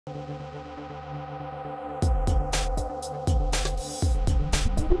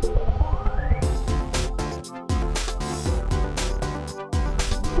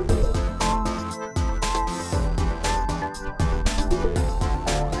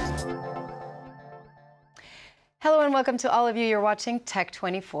Hello and welcome to all of you. You're watching Tech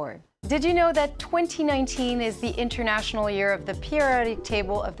 24. Did you know that 2019 is the International Year of the Periodic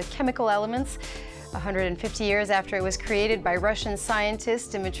Table of the Chemical Elements? 150 years after it was created by Russian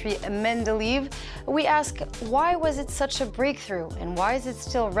scientist Dmitri Mendeleev, we ask, why was it such a breakthrough and why is it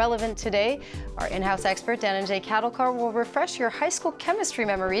still relevant today? Our in-house expert, Dhananjay Kadalkar, will refresh your high school chemistry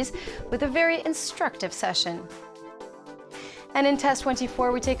memories with a very instructive session. And in Test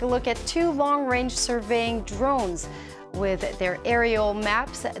 24, we take a look at two long-range surveying drones. With their aerial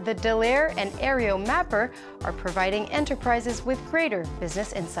maps, the Delair and Aeromapper are providing enterprises with greater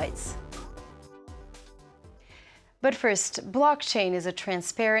business insights. But first, blockchain is a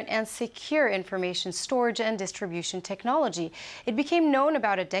transparent and secure information storage and distribution technology. It became known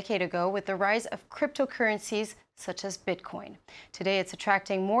about a decade ago with the rise of cryptocurrencies such as Bitcoin. Today, it's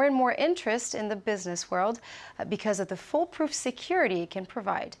attracting more and more interest in the business world because of the foolproof security it can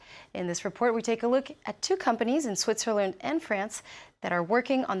provide. In this report, we take a look at two companies in Switzerland and France that are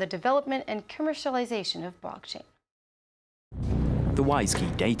working on the development and commercialization of blockchain. The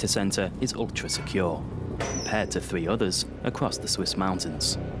WiseKey data center is ultra-secure, compared to three others across the Swiss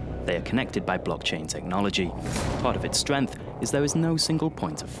mountains. They are connected by blockchain technology. Part of its strength is there is no single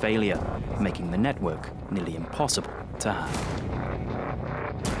point of failure, making the network nearly impossible to hack.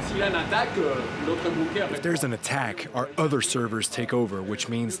 If there's an attack, our other servers take over, which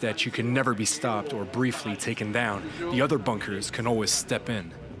means that you can never be stopped or briefly taken down. The other bunkers can always step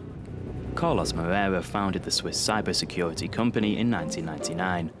in. Carlos Moreira founded the Swiss cybersecurity company in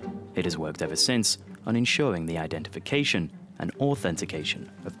 1999. It has worked ever since on ensuring the identification and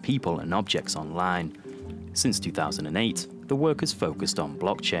authentication of people and objects online. Since 2008, the work has focused on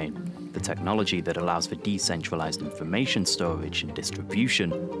blockchain, the technology that allows for decentralized information storage and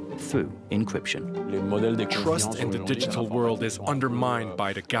distribution through encryption. Trust in the digital world is undermined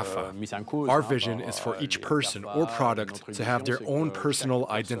by the GAFA. Our vision is for each person or product to have their own personal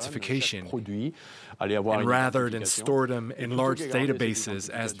identification. And rather than store them in large databases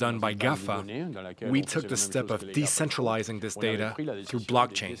as done by GAFA, we took the step of decentralizing this data through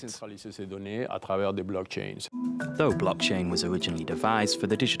blockchains. Though blockchain was originally devised for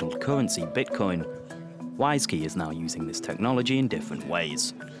the digital currency Bitcoin, WiseKey is now using this technology in different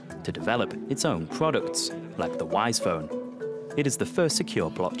ways to develop its own products, like the Wise Phone. It is the first secure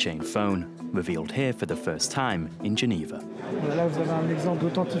blockchain phone, revealed here for the first time in Geneva.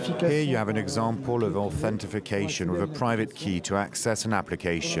 Here you have an example of authentication with a private key to access an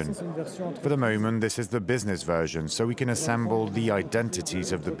application. For the moment, this is the business version, so we can assemble the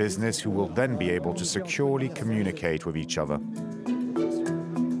identities of the business who will then be able to securely communicate with each other.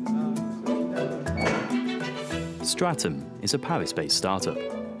 Stratum is a Paris-based startup,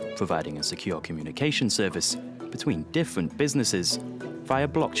 providing a secure communication service between different businesses via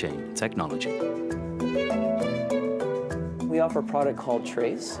blockchain technology. We offer a product called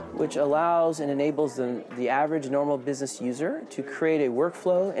Trace, which allows and enables the average normal business user to create a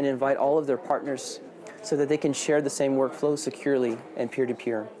workflow and invite all of their partners so that they can share the same workflow securely and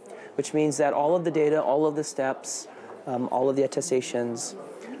peer-to-peer, which means that all of the data, all of the steps, all of the attestations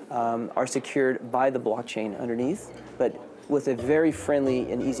are secured by the blockchain underneath, but with a very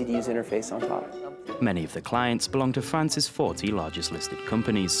friendly and easy-to-use interface on top. Many of the clients belong to France's 40 largest listed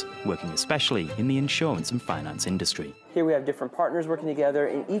companies, working especially in the insurance and finance industry. Here we have different partners working together,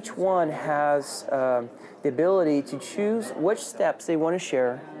 and each one has the ability to choose which steps they want to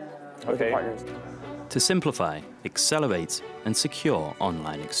share with the partners. To simplify, accelerate, and secure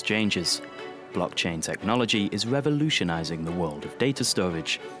online exchanges, blockchain technology is revolutionizing the world of data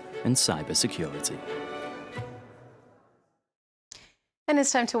storage and cybersecurity. And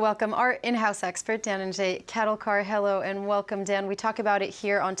it's time to welcome our in-house expert, Dhananjay Kadalkar. Hello and welcome, Dan. We talk about it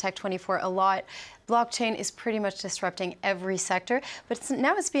here on Tech 24 a lot. Blockchain is pretty much disrupting every sector, but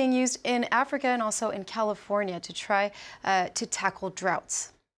now it's being used in Africa and also in California to try to tackle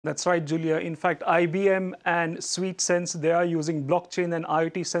droughts. That's right, Julia. In fact, IBM and SweetSense, they are using blockchain and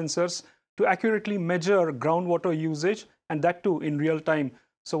IoT sensors to accurately measure groundwater usage, and that too in real time.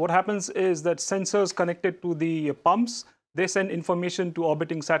 So what happens is that sensors connected to the pumps, they send information to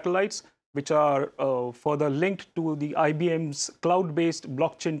orbiting satellites, which are further linked to the IBM's cloud-based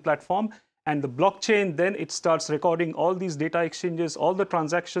blockchain platform. And the blockchain, then it starts recording all these data exchanges, all the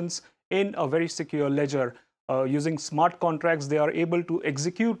transactions in a very secure ledger. Using smart contracts, they are able to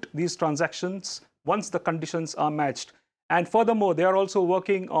execute these transactions once the conditions are matched. And furthermore, they are also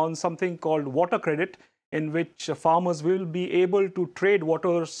working on something called water credit, in which farmers will be able to trade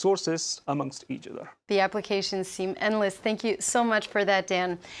water sources amongst each other. The applications seem endless. Thank you so much for that,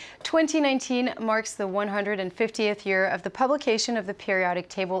 Dan. 2019 marks the 150th year of the publication of the periodic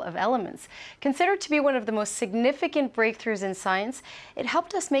table of elements. Considered to be one of the most significant breakthroughs in science, it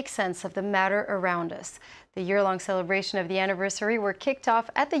helped us make sense of the matter around us. The year-long celebration of the anniversary were kicked off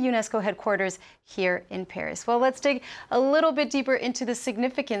at the UNESCO headquarters here in Paris. Well, let's dig a little bit deeper into the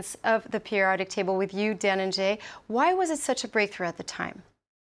significance of the periodic table with you, Dan and Jay. Why was it such a breakthrough at the time?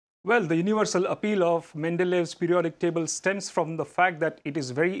 Well, the universal appeal of Mendeleev's periodic table stems from the fact that it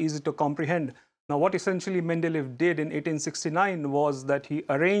is very easy to comprehend. Now, what essentially Mendeleev did in 1869 was that he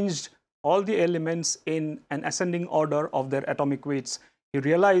arranged all the elements in an ascending order of their atomic weights. He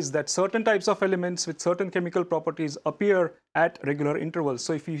realized that certain types of elements with certain chemical properties appear at regular intervals.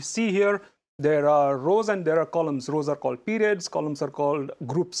 So if you see here, there are rows and there are columns. Rows are called periods, columns are called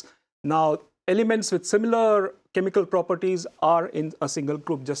groups. Now, elements with similar chemical properties are in a single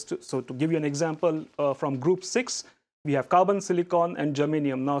group. So to give you an example, from group 6, we have carbon, silicon, and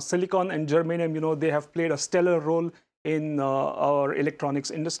germanium. Now, silicon and germanium, they have played a stellar role in our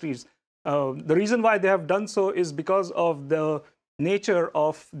electronics industries. The reason why they have done so is because of the nature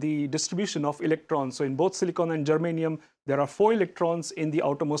of the distribution of electrons. So in both silicon and germanium, there are 4 electrons in the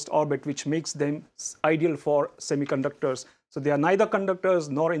outermost orbit, which makes them ideal for semiconductors. So they are neither conductors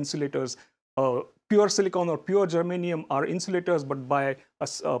nor insulators. Pure silicon or pure germanium are insulators, but by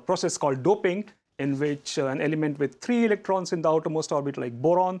a process called doping, in which an element with 3 electrons in the outermost orbit, like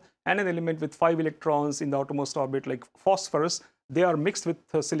boron, and an element with 5 electrons in the outermost orbit, like phosphorus, they are mixed with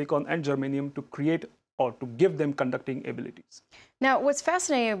silicon and germanium to create or to give them conducting abilities. Now, what's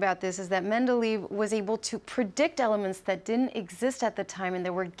fascinating about this is that Mendeleev was able to predict elements that didn't exist at the time, and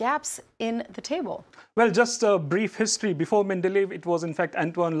there were gaps in the table. Well, just a brief history. Before Mendeleev, it was in fact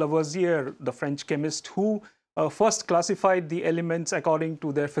Antoine Lavoisier, the French chemist, who first classified the elements according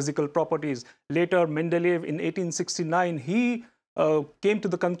to their physical properties. Later, Mendeleev in 1869, he came to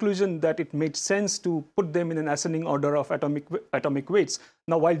the conclusion that it made sense to put them in an ascending order of atomic weights.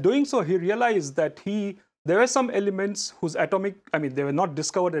 Now, while doing so, he realized that there were some elements whose they were not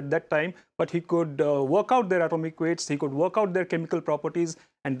discovered at that time, but he could work out their atomic weights, he could work out their chemical properties,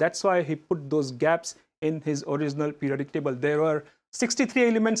 and that's why he put those gaps in his original periodic table. There were 63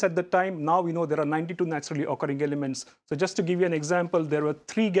 elements at the time. Now we know there are 92 naturally occurring elements. So just to give you an example, there were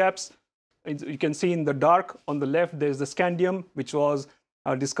 3 gaps. You can see in the dark on the left, there's the scandium, which was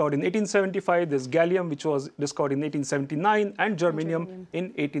discovered in 1875. There's gallium, which was discovered in 1879, and germanium in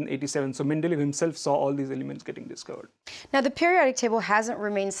 1887. So Mendeleev himself saw all these elements getting discovered. Now, the periodic table hasn't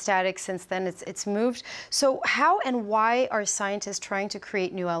remained static since then. It's moved. So how and why are scientists trying to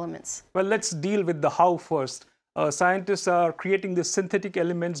create new elements? Well, let's deal with the how first. Scientists are creating these synthetic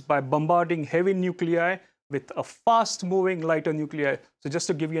elements by bombarding heavy nuclei with a fast-moving lighter nuclei. So just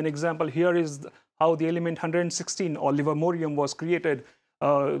to give you an example, here is how the element 116 or livermorium was created.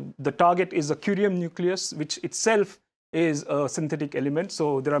 The target is a curium nucleus, which itself is a synthetic element.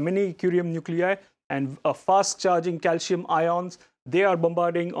 So there are many curium nuclei, and fast-charging calcium ions, they are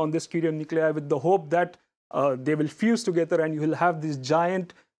bombarding on this curium nuclei with the hope that they will fuse together and you will have this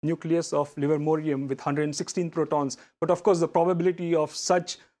giant nucleus of livermorium with 116 protons. But of course, the probability of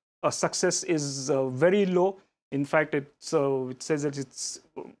such a success is very low. In fact, it says that it's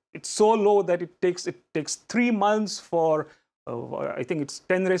so low that it takes 3 months for I think it's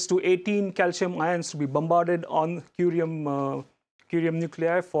 10⁻18 calcium ions to be bombarded on curium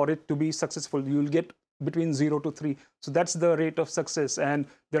nuclei for it to be successful. You will get between 0 to 3. So that's the rate of success. And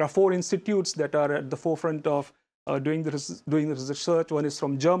there are 4 institutes that are at the forefront of doing the research. One is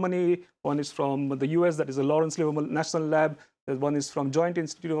from Germany, one is from the US, that is the Lawrence Livermore National Lab. One is from Joint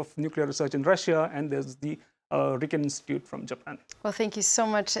Institute of Nuclear Research in Russia, and there's the Riken Institute from Japan. Well, thank you so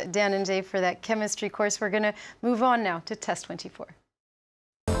much, Dan and Jay, for that chemistry course. We're going to move on now to Test 24.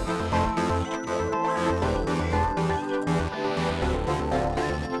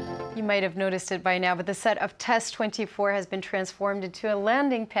 You might have noticed it by now, but the set of Test 24 has been transformed into a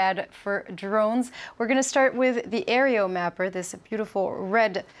landing pad for drones. We're going to start with the Aeromapper, this beautiful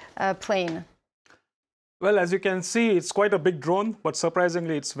red plane. Well, as you can see, it's quite a big drone, but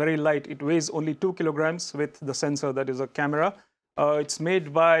surprisingly, it's very light. It weighs only 2 kilograms with the sensor that is a camera. It's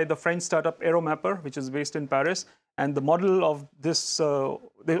made by the French startup Aeromapper, which is based in Paris. And the model of this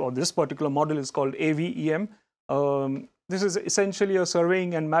particular model is called AVEM. This is essentially a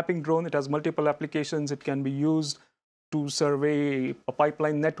surveying and mapping drone. It has multiple applications. It can be used to survey a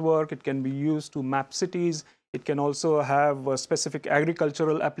pipeline network. It can be used to map cities. It can also have specific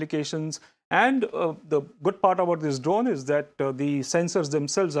agricultural applications. And the good part about this drone is that the sensors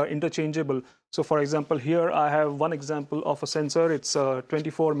themselves are interchangeable. So for example, here I have one example of a sensor. It's a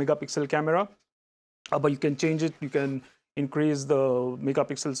 24 megapixel camera, but you can change it. You can increase the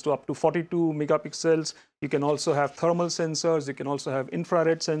megapixels to up to 42 megapixels. You can also have thermal sensors. You can also have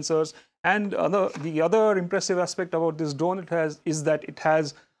infrared sensors. And the other impressive aspect about this drone is that it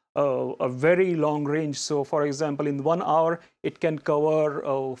has a very long range. So for example, in 1 hour, it can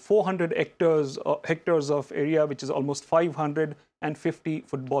cover 400 hectares of area, which is almost 550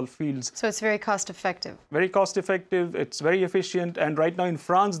 football fields. So it's very cost effective. Very cost effective. It's very efficient. And right now in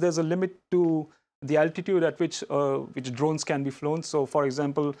France, there's a limit to the altitude at which drones can be flown. So for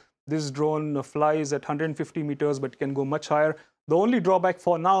example, this drone flies at 150 meters, but can go much higher. The only drawback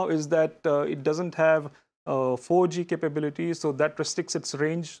for now is that it doesn't have 4G capabilities, so that restricts its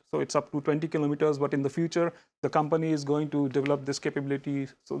range. So it's up to 20 kilometers, but in the future, the company is going to develop this capability,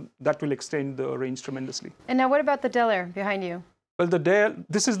 so that will extend the range tremendously. And now what about the Delair behind you? Well,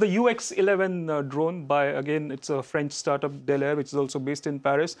 this is the UX-11 drone by, again, it's a French startup, Delair, which is also based in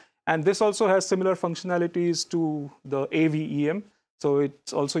Paris. And this also has similar functionalities to the AVEM. So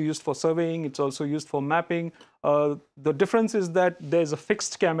it's also used for surveying. It's also used for mapping. The difference is that there's a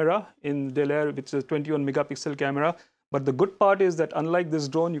fixed camera in Delair, which is a 21 megapixel camera. But the good part is that unlike this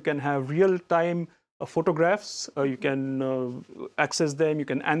drone, you can have real-time photographs. You can access them. You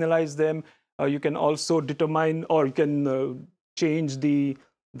can analyze them. You can also determine, or you can change the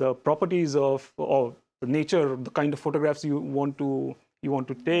properties of, or the nature, the kind of photographs you want to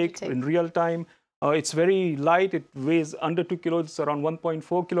take in real time. It's very light. It weighs under 2 kilos. It's around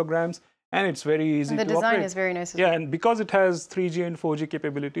 1.4 kilograms, and it's very easy to operate. And the design is very nice as well. Yeah, and because it has 3G and 4G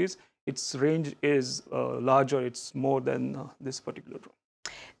capabilities, its range is larger. It's more than this particular drone.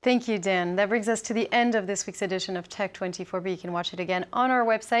 Thank you, Dan. That brings us to the end of this week's edition of Tech 24, but you can watch it again on our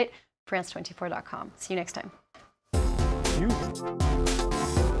website, France24.com. See you next time. Thank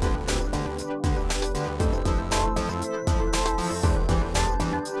you.